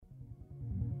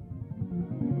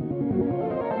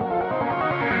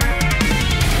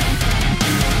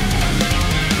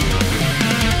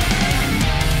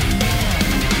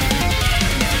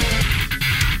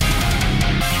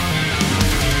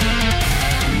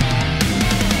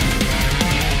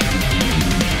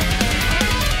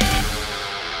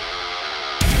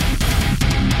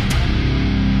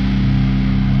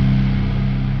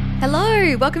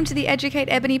welcome to the Educate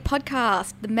Ebony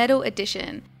podcast, the metal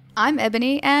edition. I'm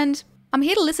Ebony and I'm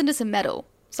here to listen to some metal,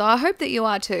 so I hope that you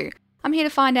are too. I'm here to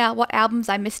find out what albums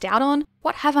I missed out on,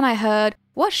 what haven't I heard,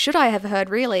 what should I have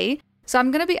heard really. So I'm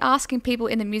going to be asking people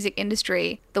in the music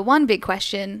industry the one big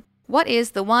question: what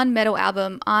is the one metal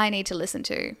album I need to listen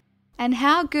to? And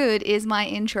how good is my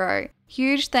intro?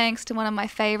 Huge thanks to one of my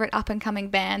favourite up-and-coming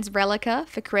bands, Relica,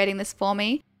 for creating this for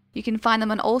me. You can find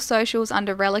them on all socials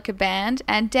under Relica Band,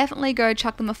 and definitely go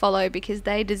chuck them a follow because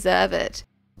they deserve it.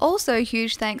 Also,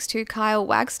 huge thanks to Kyle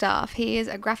Wagstaff. He is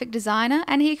a graphic designer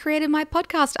and he created my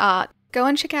podcast art. Go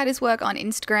and check out his work on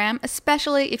Instagram,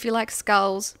 especially if you like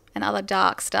skulls and other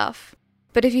dark stuff.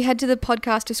 But if you head to the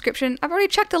podcast description, I've already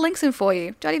chucked the links in for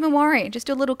you. Don't even worry, just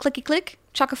do a little clicky click,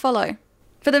 chuck a follow.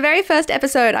 For the very first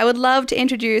episode, I would love to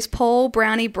introduce Paul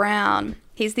Brownie Brown.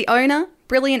 He's the owner,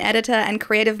 brilliant editor and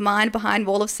creative mind behind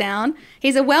Wall of Sound.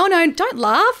 He's a well-known, don't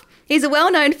laugh, he's a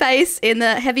well-known face in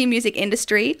the heavy music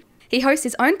industry. He hosts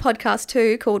his own podcast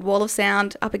too called Wall of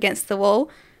Sound Up Against the Wall.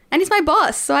 And he's my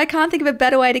boss, so I can't think of a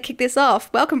better way to kick this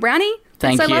off. Welcome, Brownie.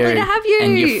 Thank you. So lovely to have you.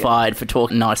 And you're fired for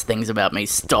talking nice things about me.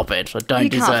 Stop it. I don't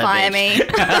deserve it. You can't fire me.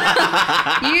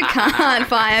 You can't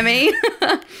fire me.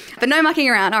 But no mucking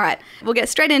around. All right, we'll get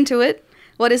straight into it.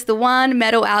 What is the one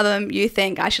metal album you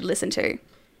think I should listen to?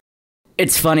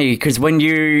 It's funny because when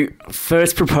you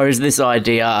first proposed this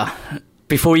idea,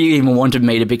 before you even wanted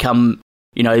me to become,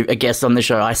 a guest on the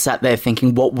show, I sat there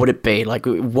thinking, what would it be? Like,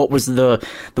 what was the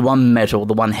one metal,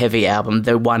 the one heavy album,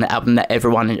 the one album that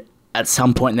everyone at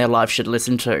some point in their life should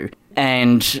listen to?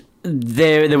 And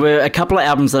there were a couple of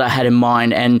albums that I had in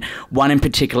mind, and one in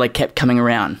particular kept coming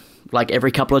around. Like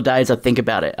every couple of days I'd think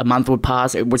about it. A month would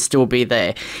pass, it would still be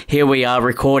there. Here we are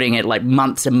recording it like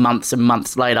months and months and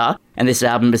months later, and this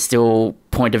album is still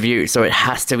point of view, so it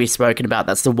has to be spoken about.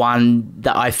 That's the one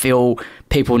that I feel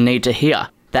people need to hear.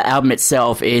 The album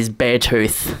itself is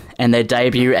Beartooth, and their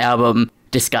debut album,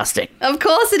 Disgusting. Of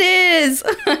course it is.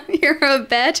 You're a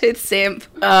Beartooth simp.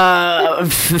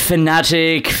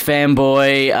 Fanatic,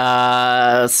 fanboy,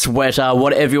 sweater,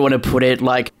 whatever you want to put it.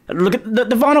 Like, look at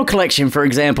the vinyl collection, for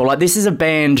example. Like, this is a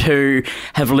band who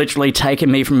have literally taken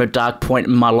me from a dark point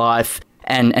in my life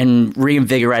and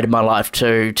reinvigorated my life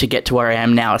to get to where I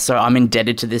am now. So I'm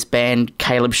indebted to this band,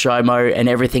 Caleb Shomo, and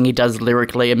everything he does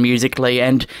lyrically and musically.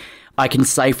 And I can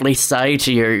safely say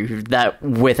to you that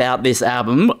without this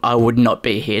album, I would not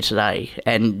be here today.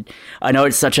 And I know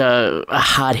it's such a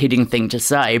hard-hitting thing to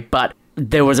say, but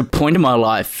there was a point in my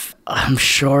life, I'm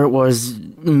sure it was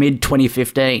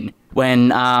mid-2015, when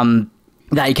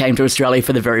they came to Australia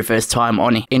for the very first time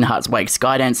on In Heart's Wake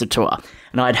Skydancer tour.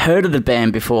 And I'd heard of the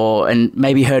band before and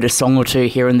maybe heard a song or two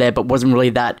here and there, but wasn't really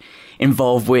that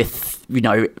involved with,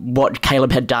 what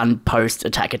Caleb had done post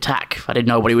Attack Attack. I didn't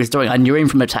know what he was doing. I knew him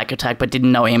from Attack Attack, but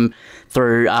didn't know him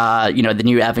through, the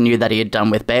new avenue that he had done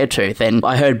with Beartooth. And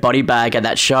I heard Body Bag at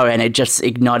that show, and it just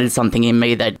ignited something in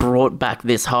me that brought back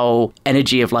this whole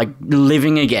energy of, like,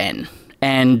 living again.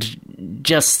 And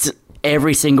just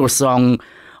every single song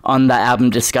on that album,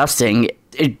 Disgusting,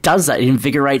 it does that. It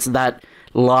invigorates that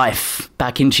life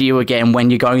back into you again when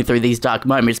you're going through these dark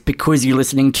moments, because you're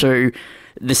listening to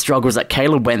the struggles that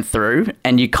Caleb went through,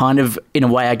 and you kind of, in a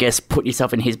way, I guess, put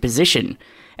yourself in his position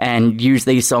and use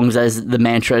these songs as the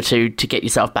mantra to get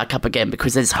yourself back up again,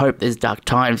 because there's hope, there's dark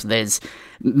times, there's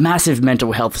massive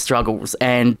mental health struggles,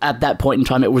 and at that point in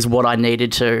time it was what I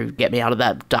needed to get me out of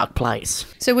that dark place.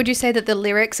 So would you say that the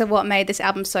lyrics are what made this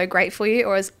album so great for you,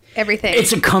 or is everything?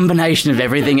 It's a combination of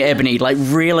everything, Ebony. Like,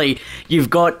 really,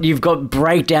 you've got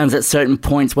breakdowns at certain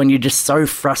points when you're just so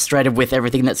frustrated with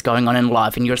everything that's going on in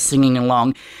life and you're singing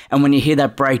along, and when you hear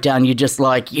that breakdown, you're just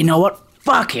like, you know what?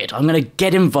 Fuck it. I'm going to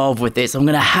get involved with this. I'm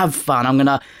going to have fun. I'm going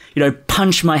to,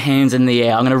 punch my hands in the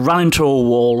air. I'm going to run into a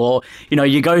wall, or,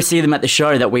 you go see them at the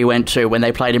show that we went to when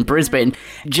they played in Brisbane.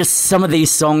 Just some of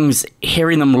these songs,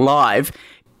 hearing them live,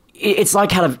 it's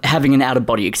like having an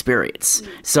out-of-body experience.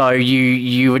 So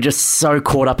you were just so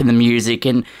caught up in the music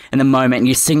and the moment, and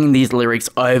you're singing these lyrics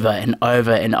over and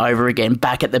over and over again,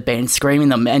 back at the band, screaming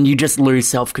them, and you just lose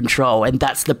self-control, and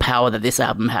that's the power that this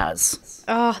album has.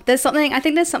 Oh, I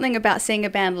think there's something about seeing a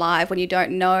band live when you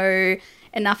don't know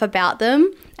enough about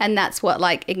them, and that's what,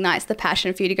 like, ignites the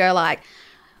passion for you to go, like,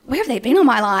 where have they been all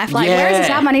my life? Like, where is this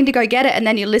album? I need to go get it, and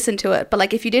then you listen to it. But,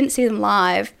 like, if you didn't see them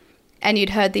live and you'd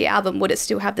heard the album, would it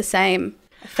still have the same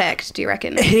effect, do you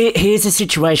reckon? Here's a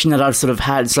situation that I've sort of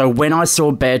had. So when I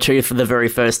saw Beartooth for the very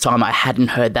first time, I hadn't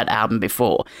heard that album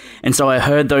before. And so I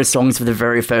heard those songs for the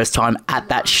very first time at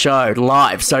that show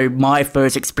live. So my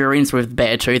first experience with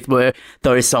Beartooth were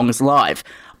those songs live.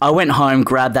 I went home,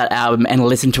 grabbed that album and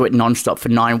listened to it nonstop for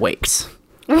 9 weeks.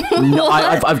 No,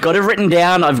 I've got it written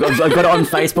down. I've got it on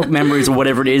Facebook memories or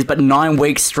whatever it is. But 9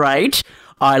 weeks straight,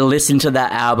 I listened to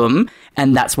that album,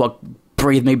 and that's what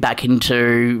breathed me back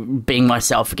into being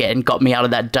myself again. Got me out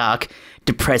of that dark,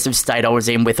 depressive state I was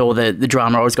in with all the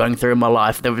drama I was going through in my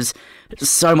life. There was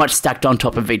so much stacked on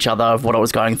top of each other of what I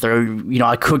was going through. You know,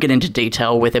 I could get into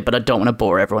detail with it, but I don't want to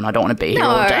bore everyone. I don't want to be here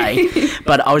all day.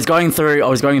 But I was going through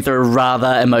a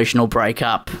rather emotional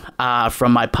breakup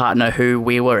from my partner, who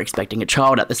we were expecting a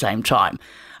child at the same time.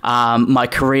 My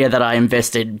career that I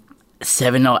invested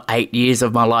 7 or 8 years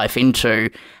of my life into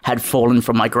had fallen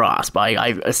from my grasp.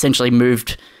 I essentially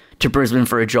moved to Brisbane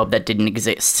for a job that didn't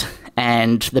exist,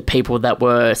 and the people that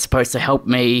were supposed to help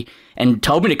me and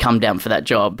told me to come down for that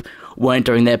job weren't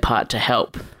doing their part to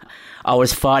help. I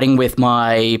was fighting with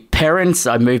my parents.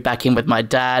 I moved back in with my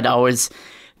dad. I was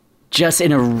just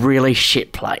in a really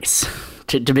shit place,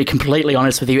 to be completely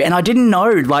honest with you. And I didn't know,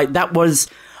 like, that was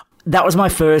my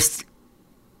first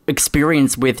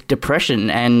experience with depression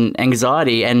and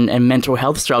anxiety and mental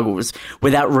health struggles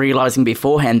without realizing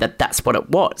beforehand that that's what it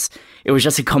was. It was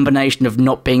just a combination of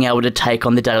not being able to take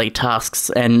on the daily tasks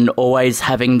and always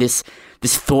having this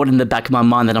thought in the back of my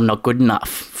mind that I'm not good enough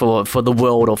for the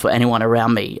world or for anyone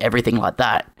around me, everything like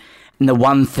that. And the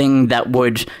one thing that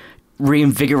would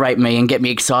reinvigorate me and get me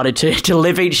excited to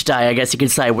live each day, I guess you could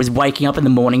say, was waking up in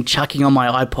the morning, chucking on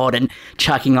my iPod and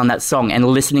chucking on that song and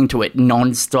listening to it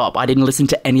non-stop. I didn't listen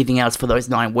to anything else for those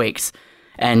 9 weeks,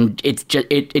 and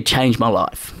it changed my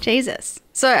life. Jesus.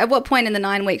 So at what point in the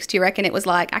 9 weeks do you reckon it was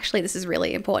like, actually, this is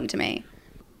really important to me?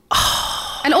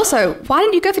 And also, why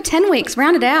didn't you go for 10 weeks?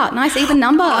 Round it out. Nice even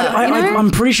number.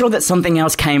 I'm pretty sure that something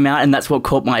else came out and that's what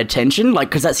caught my attention, like,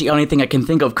 because that's the only thing I can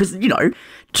think of. Because,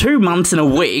 2 months and a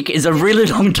week is a really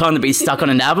long time to be stuck on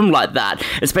an album like that,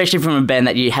 especially from a band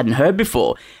that you hadn't heard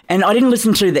before. And I didn't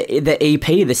listen to the EP,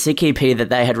 the Sick EP that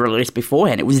they had released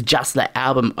beforehand. It was just that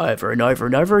album over and over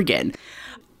and over again.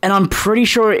 And I'm pretty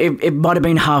sure it might have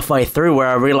been halfway through where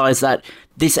I realised that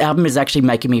this album is actually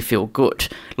making me feel good.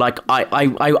 Like,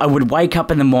 I would wake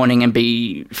up in the morning and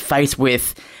be faced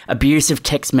with abusive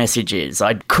text messages.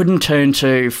 I couldn't turn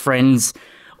to friends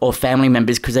or family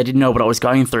members because they didn't know what I was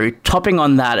going through. Topping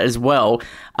on that as well,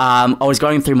 I was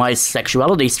going through my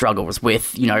sexuality struggles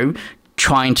with,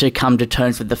 trying to come to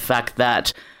terms with the fact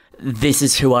that this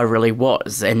is who I really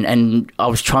was. And I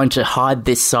was trying to hide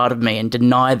this side of me and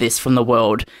deny this from the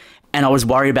world. And I was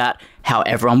worried about how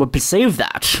everyone would perceive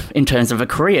that in terms of a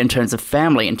career, in terms of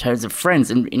family, in terms of friends,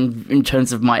 and in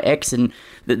terms of my ex and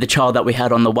the child that we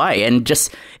had on the way. And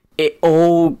just, it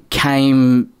all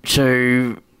came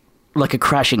to like a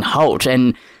crashing halt.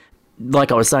 And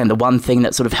like I was saying, the one thing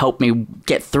that sort of helped me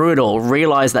get through it all,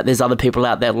 realize that there's other people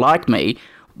out there like me,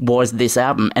 was this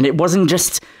album. And it wasn't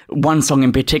just one song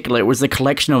in particular, it was a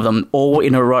collection of them all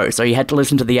in a row. So you had to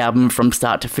listen to the album from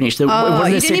start to finish. You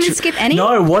didn't even skip any?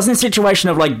 No, it wasn't a situation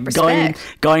of like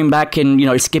going back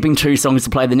and, skipping 2 songs to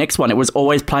play the next one. It was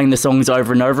always playing the songs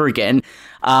over and over again,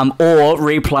 or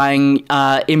replaying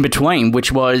In Between,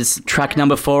 which was track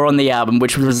number 4 on the album,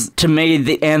 which was, to me,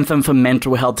 the anthem for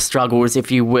mental health struggles, if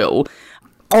you will.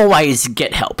 Always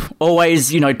get help. Always,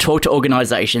 talk to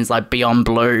organisations like Beyond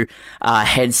Blue,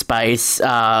 Headspace,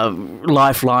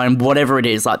 Lifeline, whatever it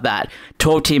is like that.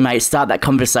 Talk to your mates, start that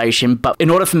conversation. But in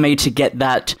order for me to get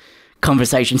that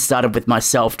conversation started with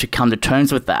myself, to come to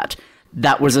terms with that,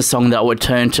 that was a song that I would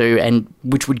turn to and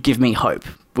which would give me hope.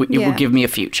 It would give me a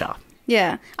future.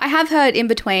 Yeah. I have heard In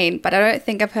Between, but I don't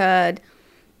think I've heard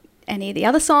any of the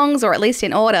other songs, or at least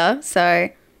in order, so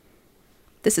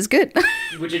this is good.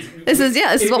 This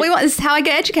is what we want. This is how I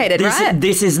get educated, right?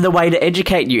 This is the way to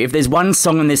educate you. If there's one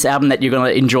song on this album that you're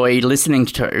going to enjoy listening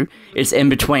to, it's In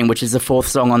Between, which is the 4th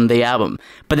song on the album.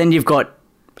 But then you've got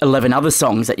 11 other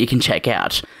songs that you can check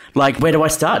out. Like, where do I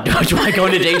start? Do I go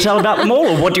into detail about them all,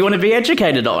 or what do you want to be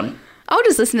educated on? I'll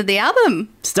just listen to the album.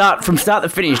 From start to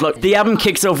finish. Look, the album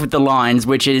kicks off with The Lines,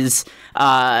 which is,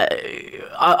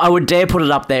 I would dare put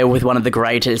it up there with one of the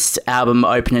greatest album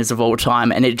openers of all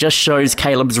time, and it just shows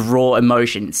Caleb's raw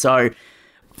emotion. So,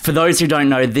 for those who don't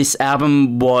know, this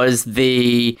album was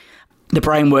the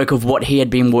brainwork of what he had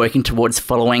been working towards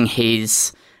following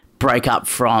his breakup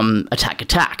from Attack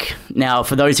Attack. Now,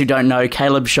 for those who don't know,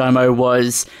 Caleb Shomo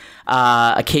was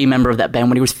a key member of that band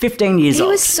when he was 15 years old.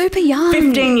 He was super young.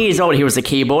 15 years old. He was a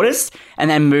keyboardist, and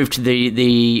then moved to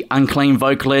the Unclean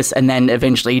vocalist, and then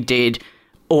eventually did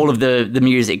all of the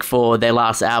music for their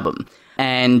last album.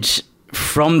 And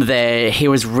from there, he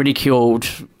was ridiculed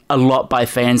a lot by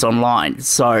fans online.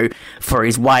 So for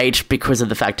his weight, because of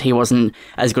the fact he wasn't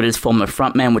as good as former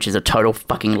frontman, which is a total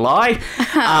fucking lie.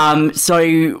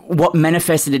 So what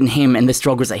manifested in him and the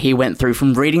struggles that he went through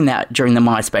from reading that during the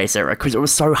MySpace era, because it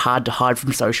was so hard to hide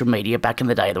from social media back in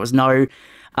the day. There was no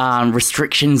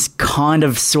restrictions, kind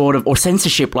of, sort of, or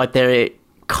censorship like there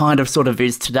kind of sort of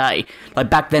is today. Like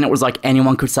back then it was like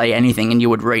anyone could say anything and you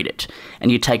would read it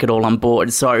and you'd take it all on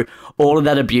board. So all of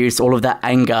that abuse, all of that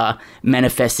anger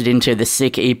manifested into the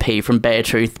Sick EP from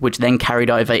Beartooth, which then carried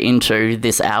over into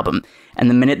this album. And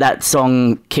the minute that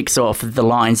song kicks off, the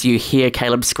lines, you hear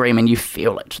Caleb scream and you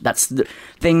feel it. That's the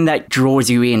thing that draws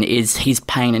you in, is his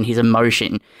pain and his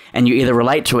emotion. And you either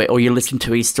relate to it or you listen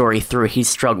to his story through his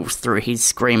struggles, through his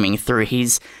screaming, through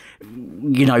his,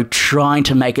 you know, trying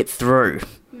to make it through.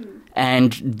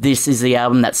 And this is the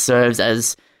album that serves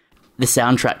as the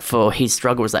soundtrack for his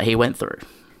struggles that he went through.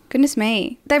 Goodness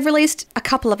me. They've released a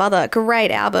couple of other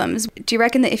great albums. Do you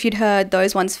reckon that if you'd heard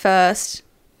those ones first,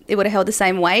 it would have held the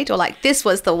same weight? Or like, this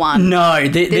was the one? No,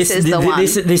 this is the one.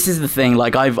 This is the thing.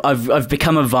 Like, I've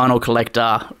become a vinyl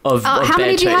collector of how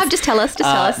many do you have? Just tell us.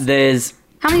 There's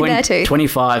how many Beartooth?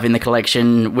 25 in the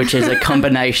collection, which is a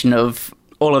combination of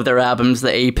all of their albums,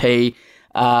 the EP.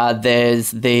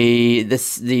 There's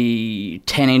the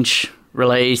 10-inch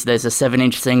release. There's the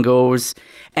 7-inch singles.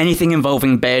 Anything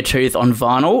involving Beartooth on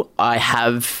vinyl, I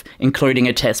have, including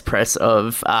a test press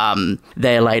of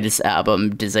their latest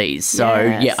album, Disease. So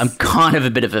yeah, I'm kind of a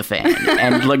bit of a fan,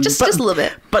 and like just a little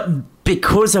bit. But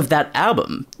because of that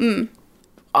album,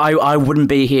 I wouldn't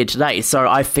be here today. So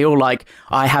I feel like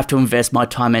I have to invest my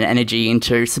time and energy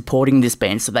into supporting this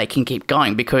band so they can keep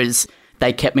going, because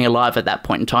they kept me alive at that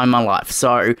point in time in my life.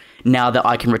 So now that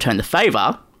I can return the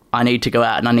favour, I need to go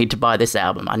out and I need to buy this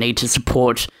album. I need to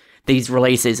support these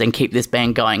releases and keep this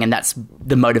band going, and that's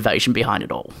the motivation behind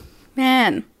it all.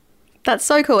 Man, that's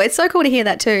so cool. It's so cool to hear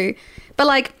that too. But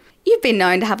like, you've been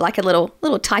known to have like a little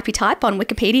typey type on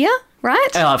Wikipedia,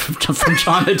 right? From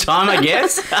time to time, I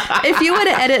guess. If you were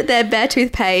to edit their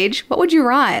Beartooth page, what would you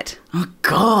write? Oh,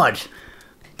 God.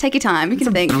 Take your time. You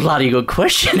can think. Bloody good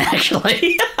question,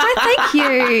 actually. Thank you.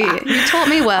 You taught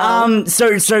me well.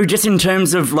 So just in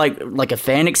terms of like a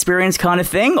fan experience kind of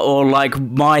thing, or like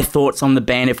my thoughts on the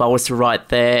band, if I was to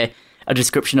write a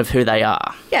description of who they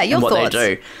are. Yeah, your and what thoughts.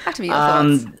 they do. Back to me, your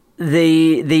thoughts.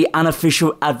 The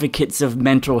unofficial advocates of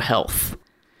mental health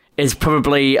is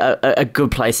probably a good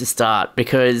place to start,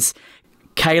 because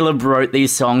Caleb wrote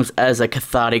these songs as a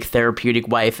cathartic, therapeutic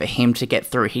way for him to get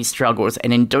through his struggles,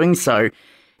 and in doing so,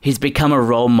 he's become a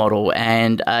role model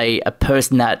and a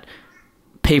person that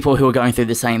people who are going through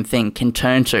the same thing can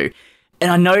turn to.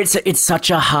 And I know it's such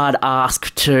a hard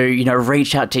ask to, you know,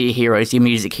 reach out to your heroes, your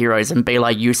music heroes, and be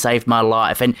like, you saved my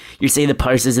life. And you see the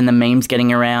posters and the memes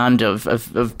getting around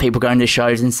of people going to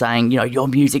shows and saying, you know, your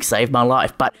music saved my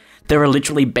life. But there are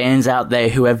literally bands out there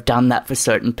who have done that for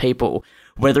certain people,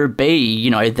 whether it be, you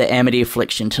know, the Amity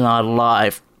Affliction, Tonight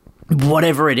Alive,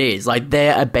 whatever it is. Like,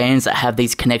 there are bands that have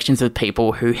these connections with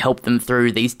people who help them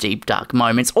through these deep, dark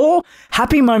moments or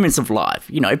happy moments of life.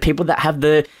 You know, people that have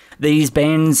these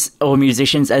bands or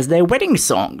musicians as their wedding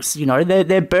songs, you know,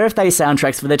 their birthday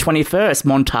soundtracks for their 21st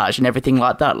montage and everything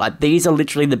like that. Like, these are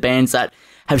literally the bands that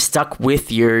have stuck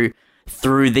with you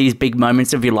through these big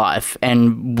moments of your life,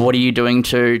 and what are you doing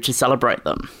to celebrate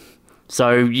them?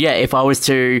 So, yeah, if I was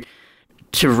to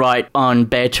write on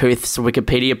Beartooth's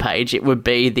Wikipedia page, it would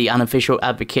be the unofficial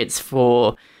advocates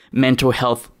for mental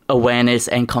health awareness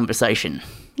and conversation.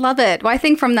 Love it. Well, I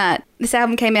think from that, this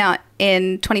album came out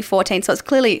in 2014, so it's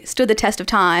clearly stood the test of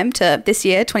time to this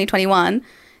year, 2021.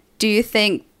 Do you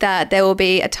think that there will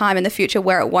be a time in the future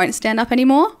where it won't stand up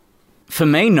anymore? For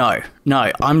me, no.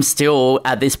 I'm still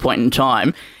at this point in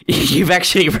time. You've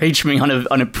actually reached me on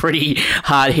a pretty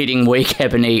hard-hitting week,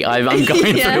 Ebony. I'm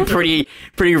going through a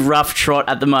pretty rough trot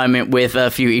at the moment with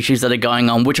a few issues that are going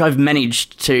on, which I've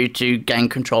managed to gain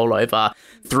control over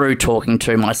through talking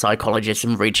to my psychologist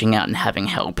and reaching out and having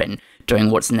help and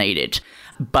doing what's needed.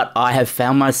 But I have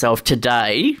found myself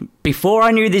today, before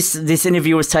I knew this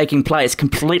interview was taking place,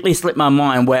 completely slipped my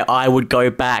mind where I would go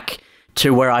back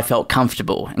to where I felt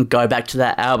comfortable and go back to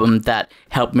that album that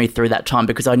helped me through that time,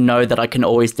 because I know that I can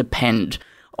always depend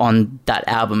on that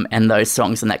album and those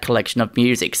songs and that collection of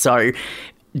music. So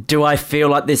do I feel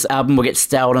like this album will get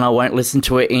stale and I won't listen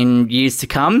to it in years to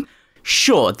come?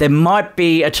 Sure, there might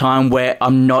be a time where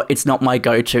it's not my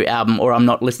go-to album, or I'm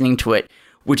not listening to it,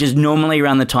 which is normally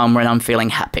around the time when I'm feeling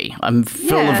happy. I'm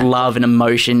full of love and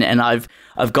emotion, and I've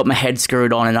I've got my head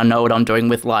screwed on and I know what I'm doing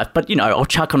with life. But, I'll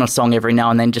chuck on a song every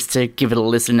now and then just to give it a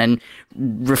listen and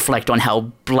reflect on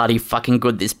how bloody fucking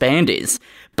good this band is.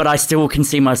 But I still can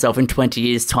see myself in 20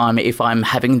 years' time, if I'm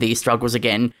having these struggles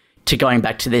again, to going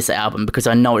back to this album, because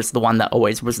I know it's the one that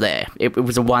always was there. It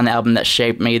was the one album that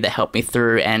shaped me, that helped me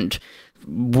through, and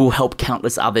will help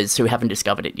countless others who haven't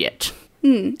discovered it yet.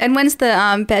 And when's the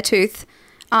Beartooth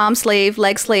arm sleeve,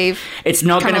 leg sleeve? It's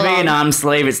not going to be an arm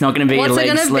sleeve. It's not going to be a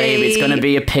leg sleeve. It's going to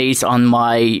be a piece on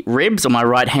my ribs, on my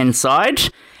right-hand side.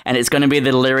 And it's going to be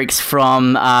the lyrics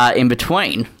from In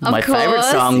Between, my favourite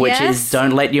song, which is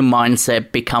 "Don't let your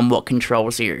mindset become what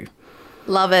controls you."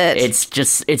 Love it. It's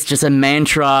just a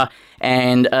mantra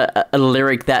and a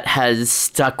lyric that has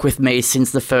stuck with me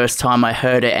since the first time I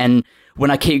heard it. And when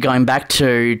I keep going back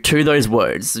to those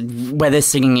words, whether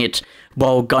singing it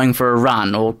while going for a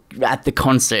run or at the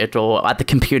concert or at the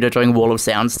computer doing wall of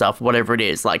sound stuff, whatever it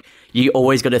is, like, you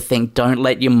always got to think, don't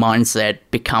let your mindset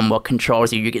become what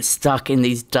controls you. You get stuck in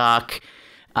these dark,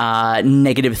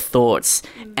 negative thoughts,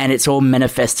 and it's all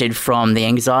manifested from the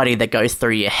anxiety that goes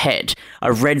through your head. I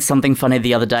read something funny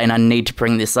the other day and I need to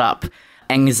bring this up.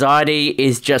 Anxiety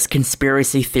is just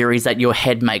conspiracy theories that your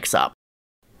head makes up.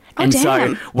 And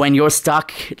so when you're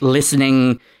stuck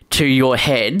listening to your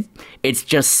head, it's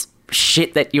just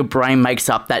shit that your brain makes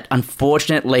up that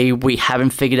unfortunately we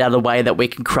haven't figured out a way that we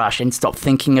can crush and stop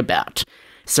thinking about.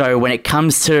 So when it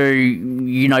comes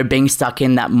to, being stuck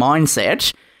in that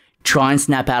mindset, try and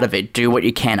snap out of it. Do what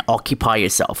you can. Occupy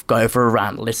yourself. Go for a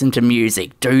run. Listen to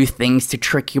music. Do things to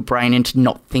trick your brain into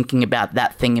not thinking about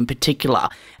that thing in particular.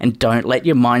 And don't let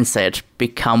your mindset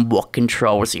become what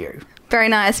controls you. Very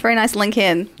nice link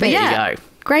in. But there you go.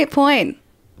 Great point.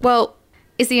 Well,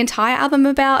 is the entire album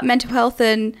about mental health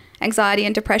and anxiety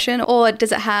and depression, or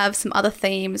does it have some other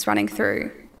themes running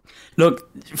through? Look,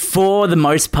 for the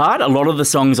most part, a lot of the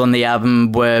songs on the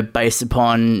album were based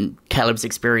upon Caleb's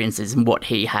experiences and what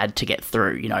he had to get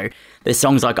through. There's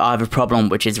songs like I Have a Problem,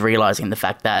 which is realising the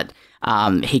fact that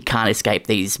he can't escape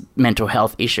these mental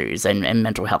health issues and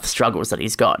mental health struggles that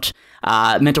he's got.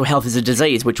 Mental health is a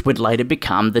disease, which would later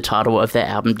become the title of their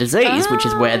album Disease, which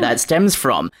is where that stems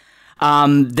from.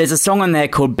 There's a song on there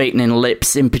called Beaten in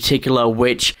Lips in particular,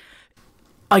 which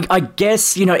I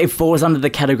guess, it falls under the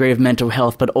category of mental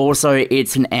health, but also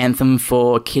it's an anthem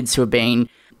for kids who are being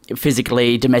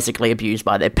physically, domestically abused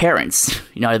by their parents.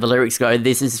 The lyrics go,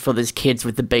 "This is for those kids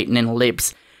with the beaten in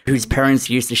lips, whose parents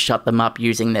used to shut them up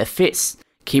using their fists.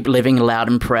 Keep living loud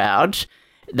and proud.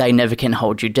 They never can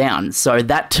hold you down." So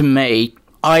that, to me,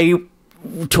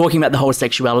 talking about the whole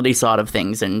sexuality side of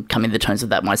things and coming to terms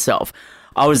with that myself,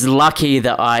 I was lucky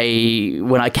that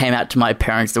when I came out to my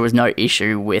parents, there was no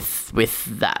issue with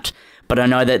that. But I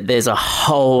know that there's a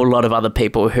whole lot of other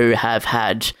people who have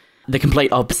had the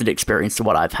complete opposite experience to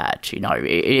what I've had.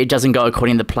 It doesn't go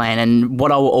according to plan. And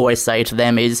what I will always say to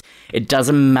them is, it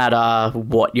doesn't matter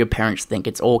what your parents think.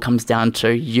 It all comes down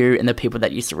to you and the people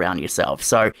that you surround yourself.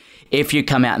 So if you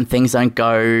come out and things don't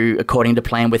go according to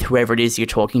plan with whoever it is you're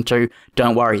talking to,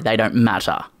 don't worry, they don't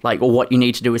matter. What you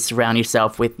need to do is surround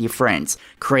yourself with your friends,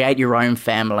 create your own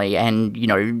family, and,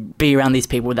 be around these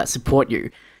people that support you.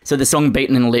 So the song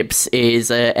Beaten in Lips is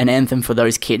an anthem for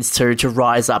those kids to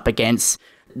rise up against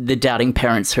the doubting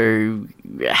parents who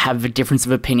have a difference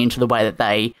of opinion to the way that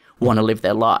they want to live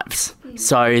their lives.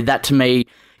 So that, to me,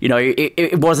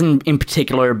 it wasn't in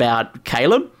particular about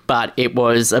Caleb, but it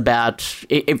was about,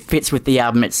 it fits with the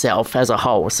album itself as a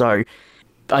whole. So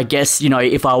I guess,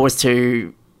 if I was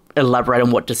to elaborate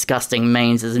on what Disgusting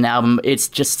means as an album, it's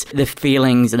just the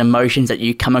feelings and emotions that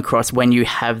you come across when you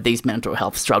have these mental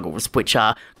health struggles, which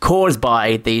are caused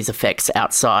by these effects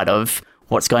outside of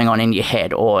what's going on in your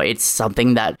head, or it's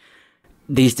something that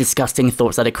these disgusting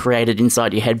thoughts that are created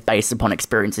inside your head based upon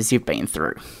experiences you've been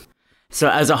through. So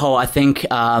as a whole, I think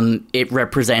it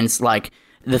represents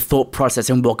the thought process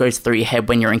and what goes through your head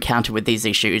when you're encountered with these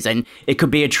issues, and it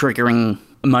could be a triggering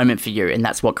moment for you, and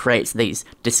that's what creates these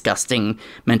disgusting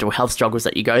mental health struggles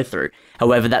that you go through.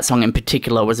 However, that song in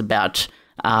particular was about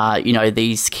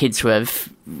these kids who have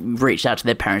reached out to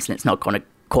their parents and it's not gone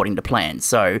according to plan.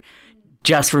 So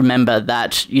just remember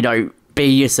that, be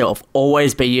yourself.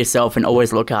 Always be yourself and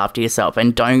always look after yourself,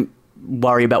 and don't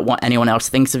worry about what anyone else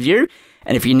thinks of you.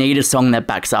 And if you need a song that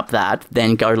backs up that,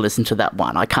 then go listen to that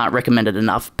one. I can't recommend it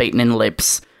enough. Beaten in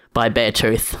Lips by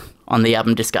Beartooth on the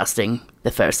album Disgusting, the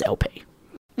first LP.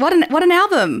 What an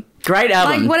album. Great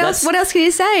album. What else can you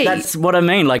say? That's what I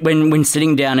mean. When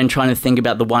sitting down and trying to think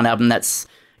about the one album that's,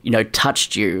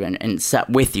 touched you and sat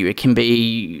with you, it can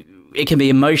be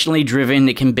emotionally driven.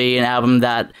 It can be an album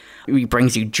that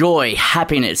brings you joy,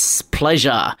 happiness,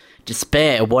 pleasure,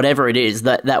 despair, whatever it is,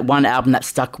 that one album that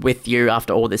stuck with you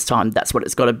after all this time, that's what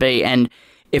it's got to be. And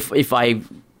if I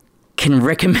can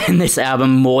recommend this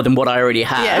album more than what I already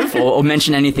have, or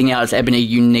mention anything else, Ebony,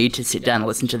 you need to sit down and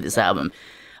listen to this album.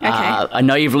 Okay. I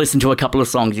know you've listened to a couple of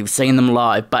songs, you've seen them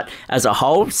live, but as a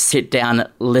whole, sit down,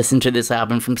 listen to this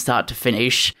album from start to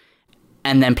finish,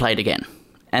 and then play it again.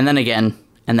 And then again,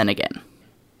 and then again.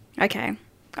 Okay.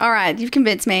 All right. You've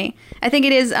convinced me. I think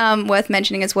it is worth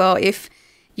mentioning as well, if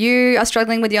you are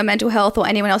struggling with your mental health or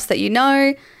anyone else that you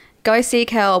know, go seek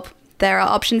help. There are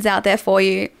options out there for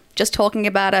you. Just talking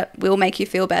about it will make you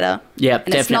feel better. Yeah, and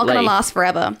definitely. It's not going to last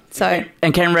forever. So,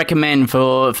 and can recommend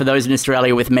for those in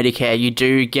Australia with Medicare, you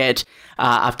do get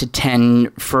up to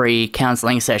 10 free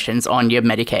counselling sessions on your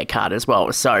Medicare card as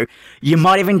well. So you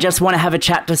might even just want to have a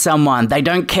chat to someone. They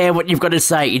don't care what you've got to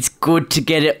say. It's good to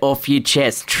get it off your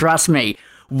chest. Trust me.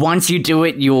 Once you do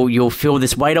it, you'll feel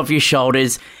this weight off your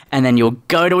shoulders, and then you'll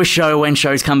go to a show when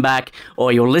shows come back,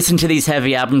 or you'll listen to these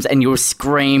heavy albums and you'll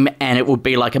scream, and it will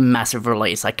be like a massive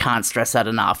release. I can't stress that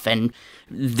enough. And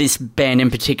this band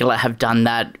in particular have done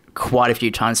that quite a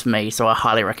few times for me, so I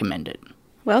highly recommend it.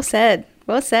 well said.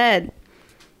 Well said.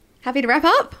 Happy to wrap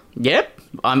up? Yep.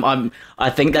 I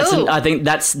think that's Cool. I think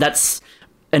that's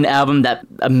an album,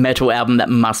 a metal album that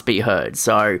must be heard.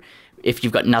 So if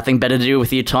you've got nothing better to do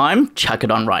with your time, chuck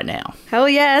it on right now. Hell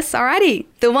yes. Alrighty.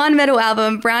 The one metal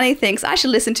album Brownie thinks I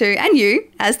should listen to, and you,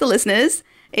 as the listeners,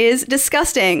 is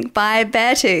Disgusting by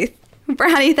Beartooth.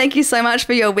 Brownie, thank you so much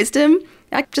for your wisdom.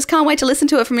 I just can't wait to listen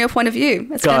to it from your point of view.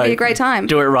 It's going to be a great time.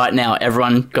 Do it right now.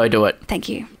 Everyone, go do it. Thank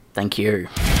you. Thank you.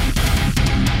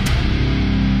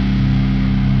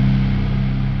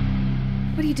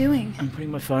 What are you doing? I'm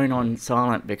putting my phone on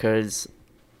silent because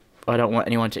I don't want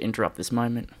anyone to interrupt this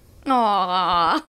moment. Aww.